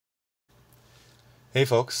Hey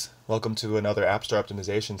folks, welcome to another App Store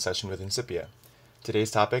optimization session with Incipia. Today's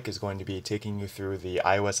topic is going to be taking you through the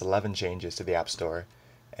iOS 11 changes to the App Store,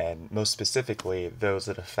 and most specifically those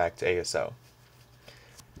that affect ASO.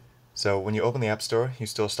 So when you open the App Store, you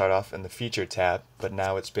still start off in the Featured tab, but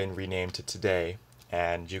now it's been renamed to Today,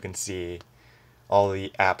 and you can see all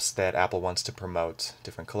the apps that Apple wants to promote,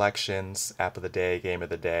 different collections, App of the Day, Game of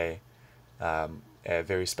the Day, a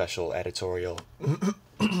very special editorial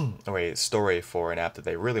or a story for an app that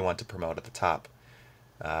they really want to promote at the top.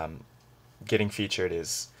 Getting featured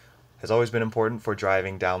has always been important for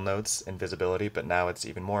driving downloads and visibility, but now it's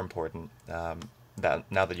even more important now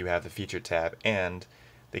that you have the Featured tab and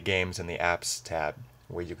the Games and the Apps tab,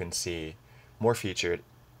 where you can see more featured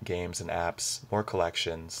games and apps, more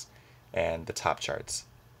collections, and the top charts.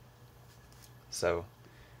 So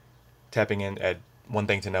tapping in at one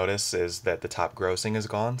thing to notice is that the top grossing is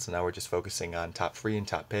gone, so now we're just focusing on top free and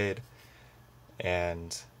top paid.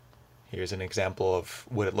 And here's an example of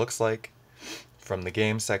what it looks like from the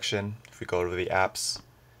game section. If we go to the apps,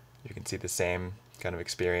 you can see the same kind of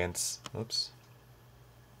experience. Oops.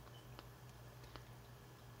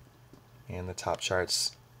 And the top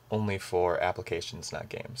charts only for applications, not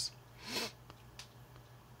games.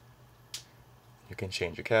 You can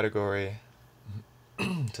change your category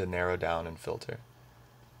to narrow down and filter.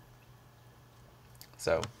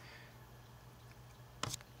 So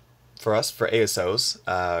for us, for ASOs,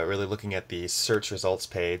 really looking at the search results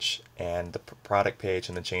page and the product page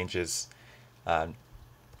and the changes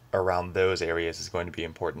around those areas is going to be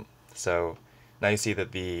important. So now you see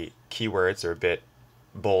that the keywords are a bit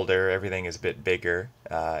bolder, everything is a bit bigger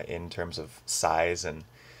in terms of size and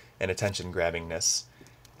attention grabbingness.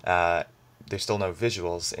 There's still no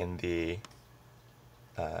visuals in the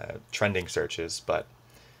trending searches, but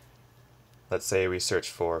let's say we search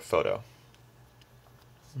for photo.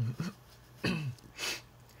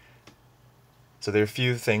 So there are a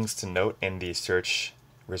few things to note in the search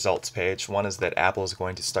results page. One is that Apple is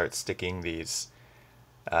going to start sticking these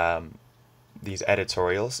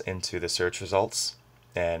editorials into the search results,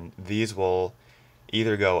 and these will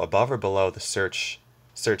either go above or below the search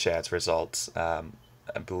ads results. I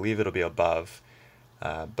believe it'll be above,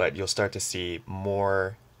 but you'll start to see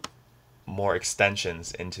more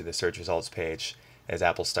extensions into the search results page as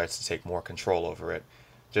Apple starts to take more control over it,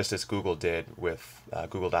 just as Google did with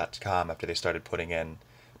Google.com after they started putting in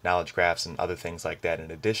knowledge graphs and other things like that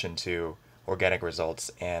in addition to organic results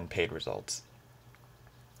and paid results.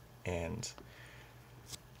 And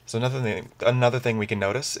so another thing we can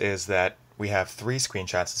notice is that we have 3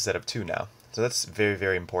 screenshots instead of 2 now. So that's very,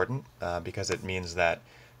 very important because it means that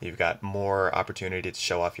you've got more opportunity to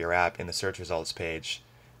show off your app in the search results page,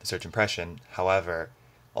 the search impression. However,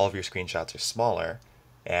 all of your screenshots are smaller,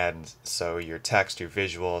 and so your text, your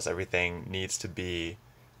visuals, everything needs to be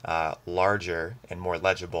larger and more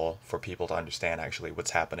legible for people to understand actually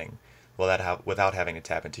what's happening without having to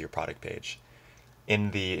tap into your product page. In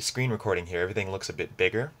the screen recording here, everything looks a bit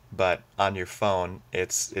bigger, but on your phone,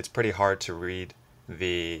 it's pretty hard to read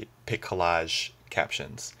the pic collage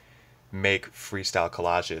captions. Make freestyle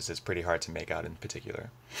collages is pretty hard to make out in particular.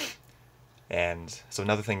 And so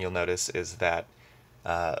another thing you'll notice is that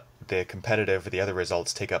the competitive or the other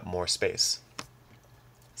results take up more space.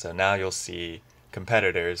 So now you'll see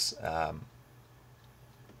competitors,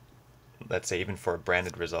 let's say even for a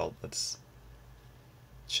branded result, let's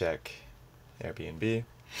check Airbnb.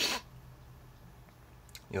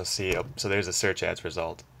 You'll see, so there's a search ads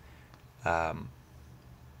result.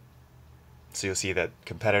 So you'll see that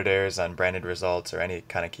competitors on branded results or any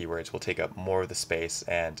kind of keywords will take up more of the space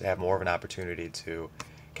and have more of an opportunity to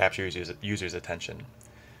capture users' attention.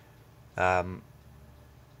 So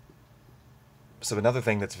another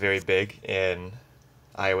thing that's very big in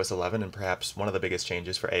iOS 11, and perhaps one of the biggest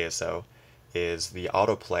changes for ASO, is the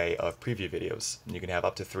autoplay of preview videos. You can have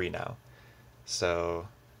up to 3 now. So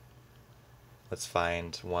let's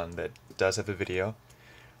find one that does have a video.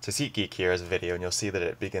 So SeatGeek here has a video, and you'll see that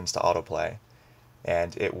it begins to autoplay.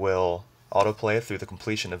 And it will autoplay through the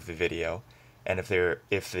completion of the video. And if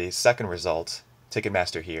the second result,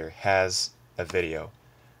 Ticketmaster here, has a video,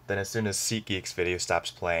 then as soon as SeatGeek's video stops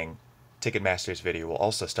playing, Ticketmaster's video will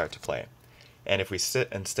also start to play. And if we sit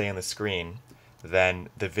and stay on the screen, then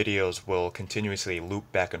the videos will continuously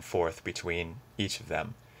loop back and forth between each of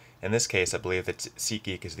them. In this case, I believe that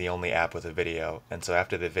SeatGeek is the only app with a video, and so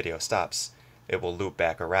after the video stops, it will loop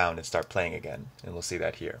back around and start playing again, and we'll see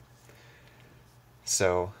that here.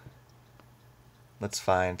 So let's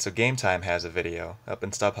find, so Game Time has a video,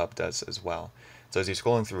 and StubHub does as well. So as you're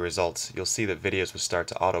scrolling through results, you'll see that videos will start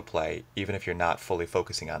to autoplay even if you're not fully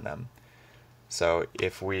focusing on them. So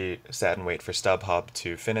if we sat and wait for StubHub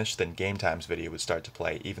to finish, then Game Time's video would start to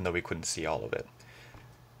play, even though we couldn't see all of it.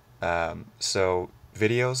 So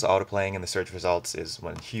videos autoplaying in the search results is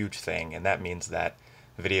one huge thing, and that means that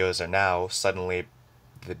videos are now suddenly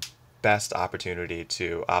the best opportunity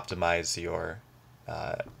to optimize your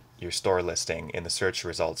store listing in the search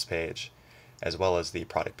results page, as well as the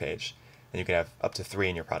product page. And you can have up to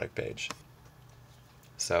 3 in your product page.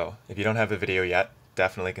 So if you don't have a video yet,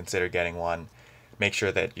 definitely consider getting one. Make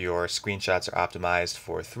sure that your screenshots are optimized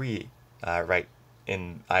for 3 right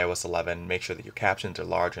in iOS 11. Make sure that your captions are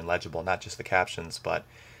large and legible, not just the captions, but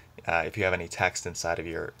if you have any text inside of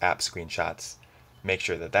your app screenshots, make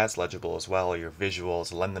sure that that's legible as well. Your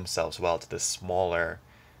visuals lend themselves well to the smaller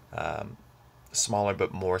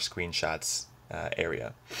but more screenshots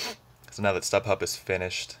area. So now that StubHub is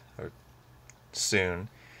finished, or soon,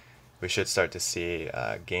 we should start to see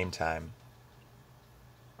Game Time.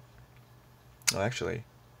 Oh, actually,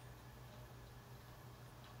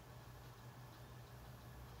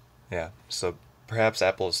 yeah, so perhaps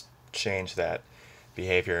Apple's changed that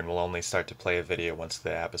behavior and will only start to play a video once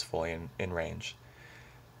the app is fully in range.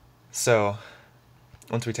 So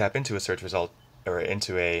once we tap into a search result or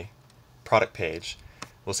into a product page,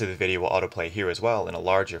 we'll see the video will autoplay here as well in a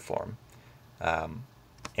larger form.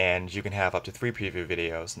 And you can have up to 3 preview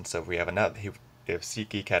videos, and so if we have another, if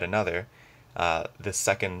SeatGeek had another, this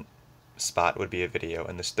second spot would be a video,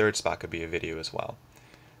 and this third spot could be a video as well.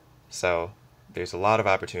 So there's a lot of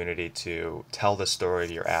opportunity to tell the story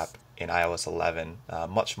of your app in iOS 11,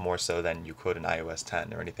 much more so than you could in iOS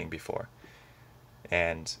 10 or anything before.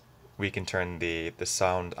 And we can turn the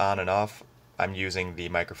sound on and off. I'm using the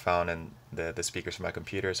microphone and the speakers from my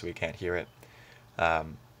computer, so we can't hear it.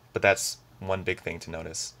 But that's one big thing to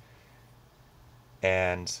notice.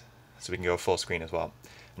 And so we can go full screen as well.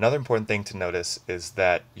 Another important thing to notice is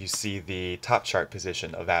that you see the top chart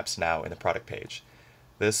position of apps now in the product page.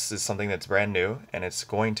 This is something that's brand new, and it's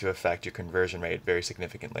going to affect your conversion rate very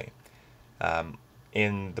significantly.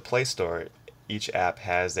 In the Play Store, each app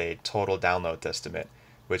has a total download estimate,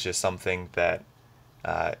 which is something that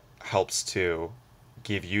helps to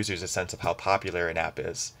give users a sense of how popular an app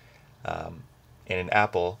is. And in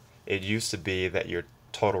Apple, it used to be that your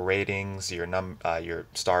total ratings, your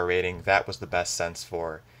star rating, that was the best sense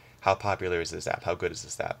for how popular is this app, how good is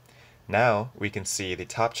this app. Now we can see the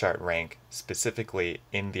top chart rank specifically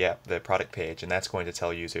in the app, the product page, and that's going to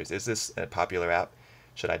tell users, is this a popular app?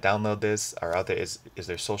 Should I download this? Or is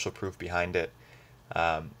there social proof behind it?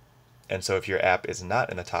 And so if your app is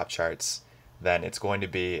not in the top charts, then it's going to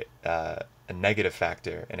be a negative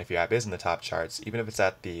factor. And if your app is in the top charts, even if it's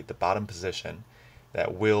at the bottom position,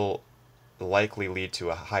 that will likely lead to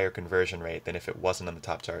a higher conversion rate than if it wasn't on the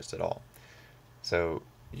top charts at all. So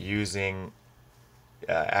using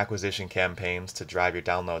acquisition campaigns to drive your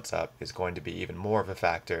downloads up is going to be even more of a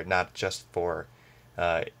factor, not just for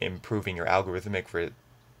improving your algorithmic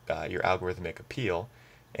appeal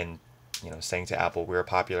and saying to Apple, we're a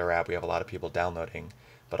popular app, we have a lot of people downloading,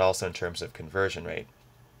 but also in terms of conversion rate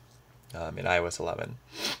in iOS 11.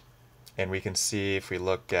 And we can see, if we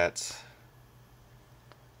look at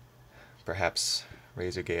perhaps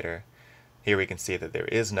RazorGator, here we can see that there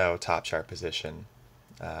is no top chart position.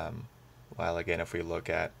 While again, if we look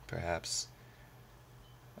at perhaps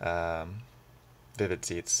Vivid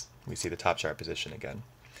Seats, we see the top chart position again.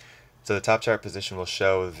 So the top chart position will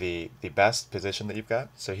show the best position that you've got.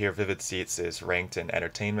 So here Vivid Seats is ranked in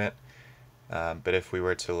entertainment. But if we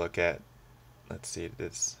were to look at, let's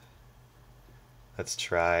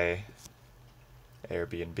try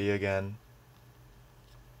Airbnb again.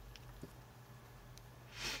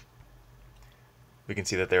 We can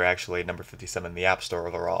see that they're actually number 57 in the App Store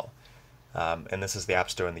overall. And this is the App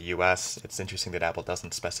Store in the US. It's interesting that Apple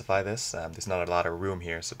doesn't specify this. There's not a lot of room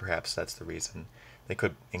here, so perhaps that's the reason. They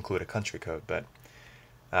could include a country code, but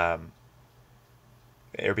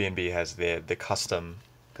Airbnb has the custom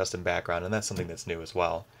background, and that's something that's new as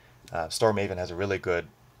well. Store Maven has a really good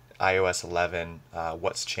iOS 11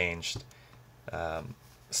 what's changed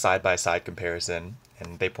side-by-side comparison,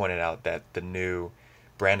 and they pointed out that the new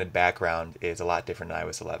branded background is a lot different in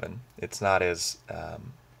iOS 11. It's not as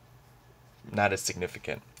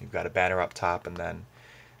significant. You've got a banner up top, and then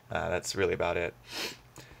that's really about it.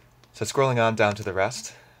 So scrolling on down to the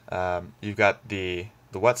rest, you've got the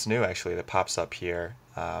what's new actually that pops up here.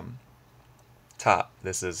 Top.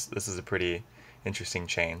 This is a pretty interesting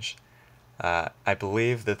change. I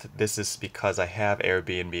believe that this is because I have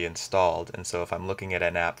Airbnb installed, and so if I'm looking at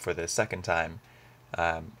an app for the second time,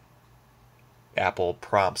 Apple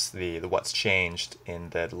prompts the what's changed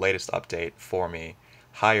in the latest update for me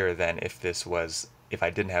higher than if this was if I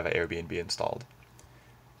didn't have an Airbnb installed.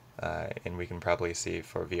 And we can probably see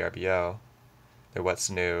for VRBO that what's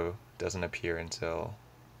new doesn't appear until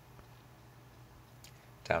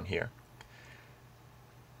down here.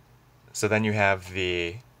 So then you have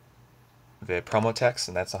the promo text,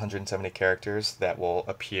 and that's 170 characters that will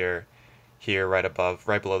appear here right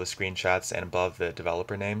below the screenshots and above the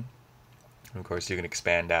developer name. And of course, you can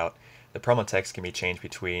expand out. The promo text can be changed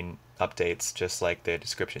between updates, just like the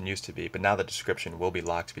description used to be, but now the description will be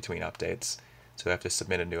locked between updates, so you have to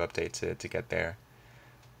submit a new update to get there.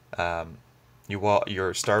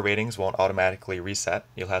 Your star ratings won't automatically reset.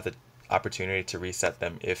 You'll have the opportunity to reset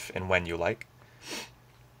them if and when you like.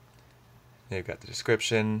 You've got the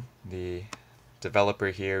description, the developer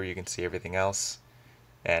here, you can see everything else.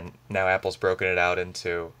 And now Apple's broken it out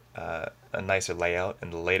into a nicer layout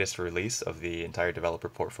in the latest release of the entire developer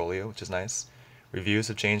portfolio, which is nice. Reviews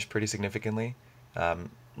have changed pretty significantly. A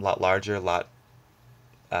lot larger, a lot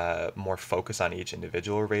more focus on each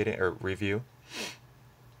individual rating or review.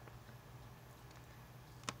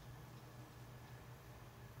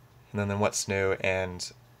 And then what's new,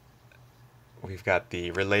 and we've got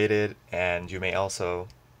the related, and you may also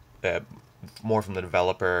more from the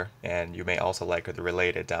developer, and you may also like the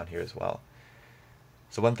related down here as well.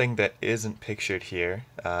 So one thing that isn't pictured here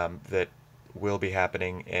that will be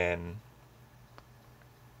happening in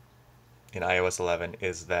iOS 11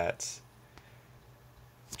 is that,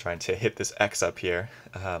 trying to hit this X up here,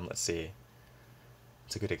 let's see,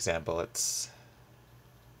 it's a good example. It's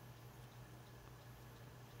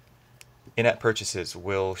in-app purchases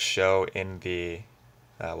will show in the,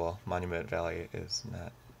 well, Monument Valley is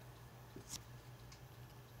not.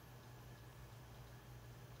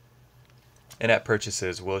 In-app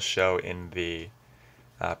purchases will show in the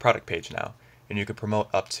product page now, and you can promote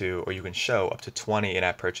up to, or you can show up to 20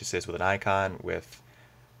 in-app purchases with an icon, with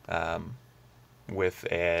a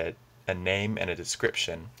name and a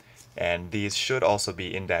description, and these should also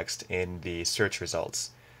be indexed in the search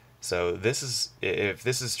results. So this is, if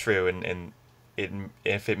this is true, and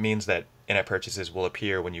if it means that in-app purchases will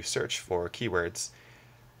appear when you search for keywords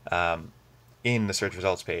in the search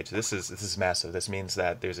results page, this is massive. This means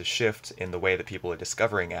that there's a shift in the way that people are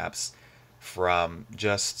discovering apps from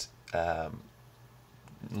just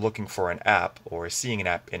looking for an app or seeing an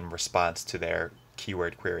app in response to their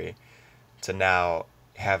keyword query, to now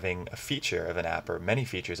having a feature of an app or many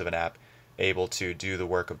features of an app able to do the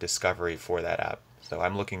work of discovery for that app. So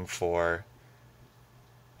I'm looking for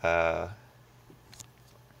let's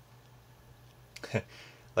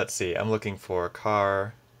see, I'm looking for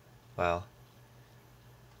car, well,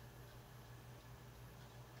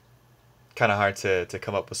 kind of hard to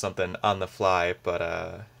come up with something on the fly, but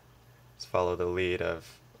let's follow the lead of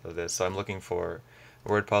this. So I'm looking for a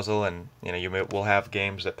word puzzle, and we'll have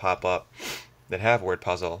games that pop up that have word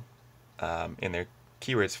puzzle in their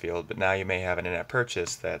keywords field, but now you may have an in-app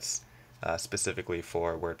purchase that's specifically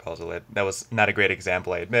for word puzzle. That was not a great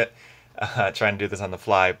example, I admit, trying to do this on the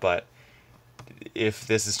fly, but if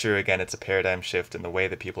this is true, again, it's a paradigm shift in the way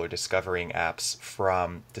that people are discovering apps,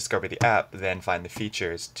 from discover the app, then find the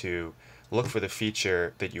features, to look for the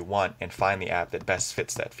feature that you want and find the app that best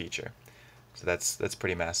fits that feature. So that's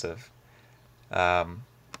pretty massive. And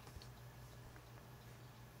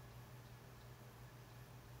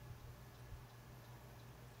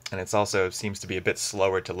it's also seems to be a bit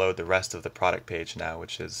slower to load the rest of the product page now,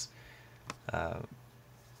 which is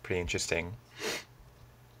pretty interesting.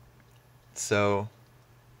 So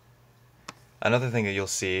another thing that you'll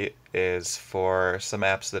see is for some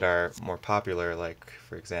apps that are more popular, like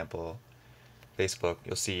for example Facebook,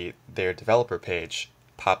 you'll see their developer page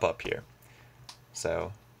pop up here.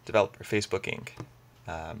 So developer Facebook Inc.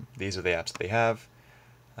 These are the apps that they have,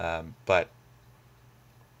 but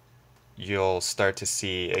you'll start to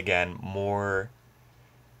see again more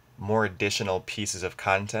additional pieces of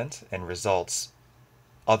content and results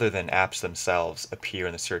other than apps themselves appear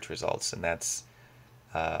in the search results, and that's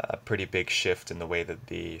a pretty big shift in the way that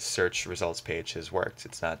the search results page has worked.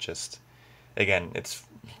 It's not just, again, it's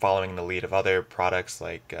following the lead of other products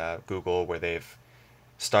like Google, where they've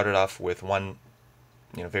started off with one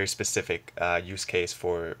very specific use case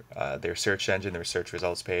for their search engine, their search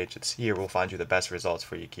results page. It's here we'll find you the best results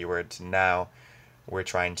for your keywords. Now we're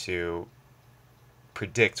trying to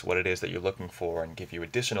predict what it is that you're looking for and give you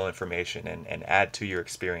additional information and add to your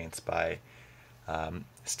experience by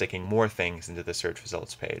sticking more things into the search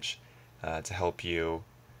results page to help you,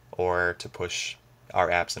 or to push our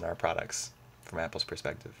apps and our products from Apple's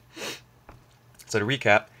perspective. So to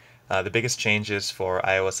recap, the biggest changes for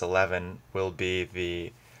iOS 11 will be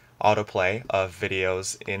the autoplay of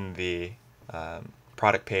videos in the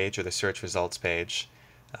product page or the search results page,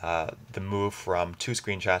 the move from 2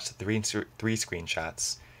 screenshots to 3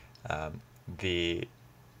 screenshots, the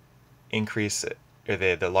increase or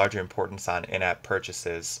the larger importance on in-app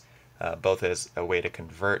purchases, both as a way to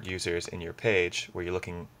convert users in your page, where you're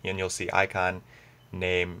looking and you'll see icon,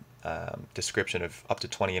 name, description of up to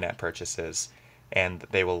 20 in-app purchases, and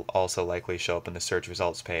they will also likely show up in the search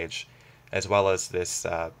results page, as well as this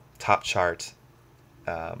top chart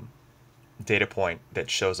data point that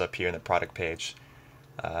shows up here in the product page.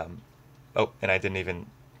 Oh, and I didn't even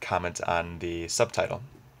comment on the subtitle.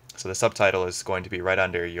 So the subtitle is going to be right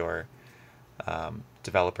under your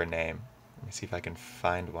developer name. Let me see if I can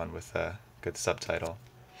find one with a good subtitle.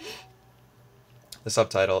 The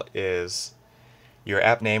subtitle is, your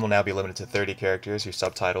app name will now be limited to 30 characters. Your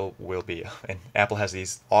subtitle will be, and Apple has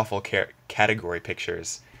these awful category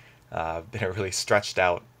pictures that are really stretched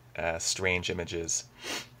out, strange images.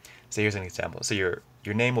 So here's an example. So your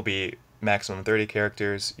name will be maximum 30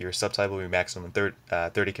 characters. Your subtitle will be maximum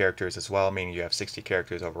 30 characters as well, meaning you have 60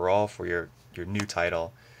 characters overall for your new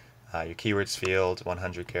title. Your keywords field,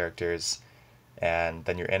 100 characters. And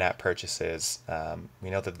then your in-app purchases. We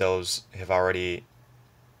know that those have already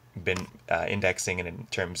been indexing in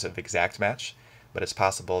terms of exact match, but it's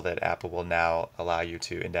possible that Apple will now allow you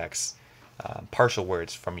to index partial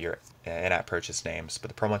words from your in-app purchase names, but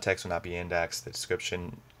the promo text will not be indexed. The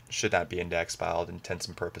description should not be indexed by all intents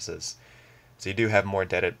and purposes. So you do have more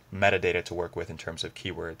metadata to work with in terms of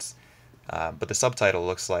keywords. But the subtitle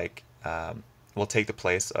looks like will take the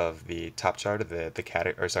place of the top chart of the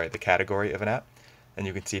category of an app. And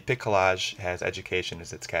you can see Pic Collage has education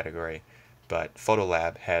as its category, but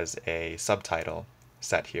Photolab has a subtitle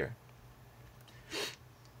set here.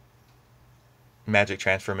 Magic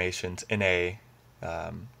transformations in a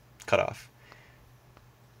cutoff.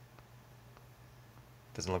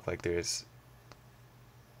 Doesn't look like there's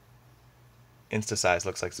InstaSize.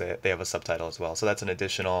 Looks like they have a subtitle as well. So that's an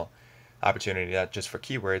additional opportunity, not just for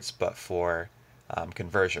keywords, but for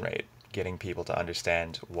conversion rate, getting people to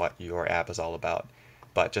understand what your app is all about.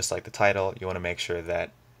 But just like the title, you want to make sure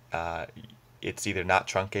that it's either not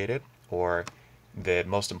truncated or the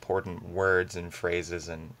most important words and phrases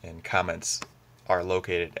and comments are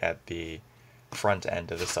located at the front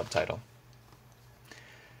end of the subtitle.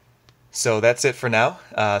 So that's it for now.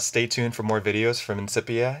 Stay tuned for more videos from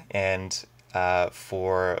Incipia and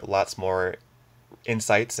for lots more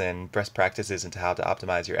insights and best practices into how to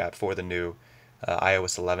optimize your app for the new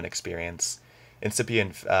iOS 11 experience.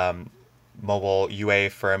 Incipia mobile UA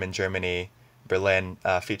firm in Germany, Berlin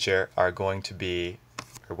feature are going to be,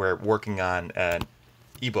 or we're working on an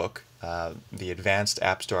ebook, the Advanced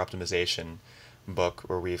App Store Optimization book,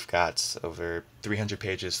 where we've got over 300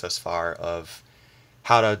 pages thus far of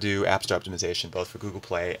how to do App Store optimization both for Google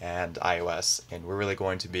Play and iOS. And we're really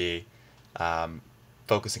going to be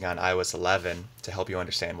focusing on iOS 11 to help you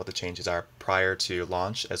understand what the changes are prior to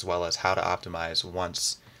launch, as well as how to optimize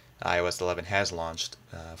once iOS 11 has launched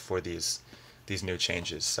for these new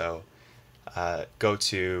changes. So go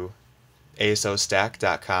to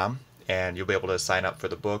asostack.com and you'll be able to sign up for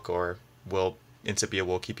the book, or Incipia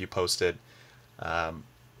will keep you posted.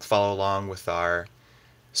 Follow along with our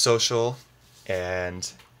social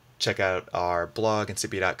and check out our blog,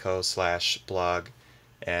 incipia.co/blog,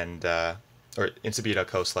 and or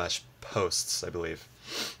incipia.co/posts, I believe.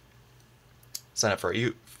 Sign up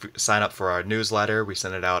for our newsletter. We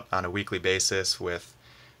send it out on a weekly basis with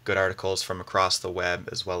good articles from across the web,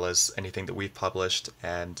 as well as anything that we've published,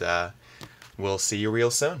 and we'll see you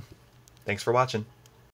real soon. Thanks for watching.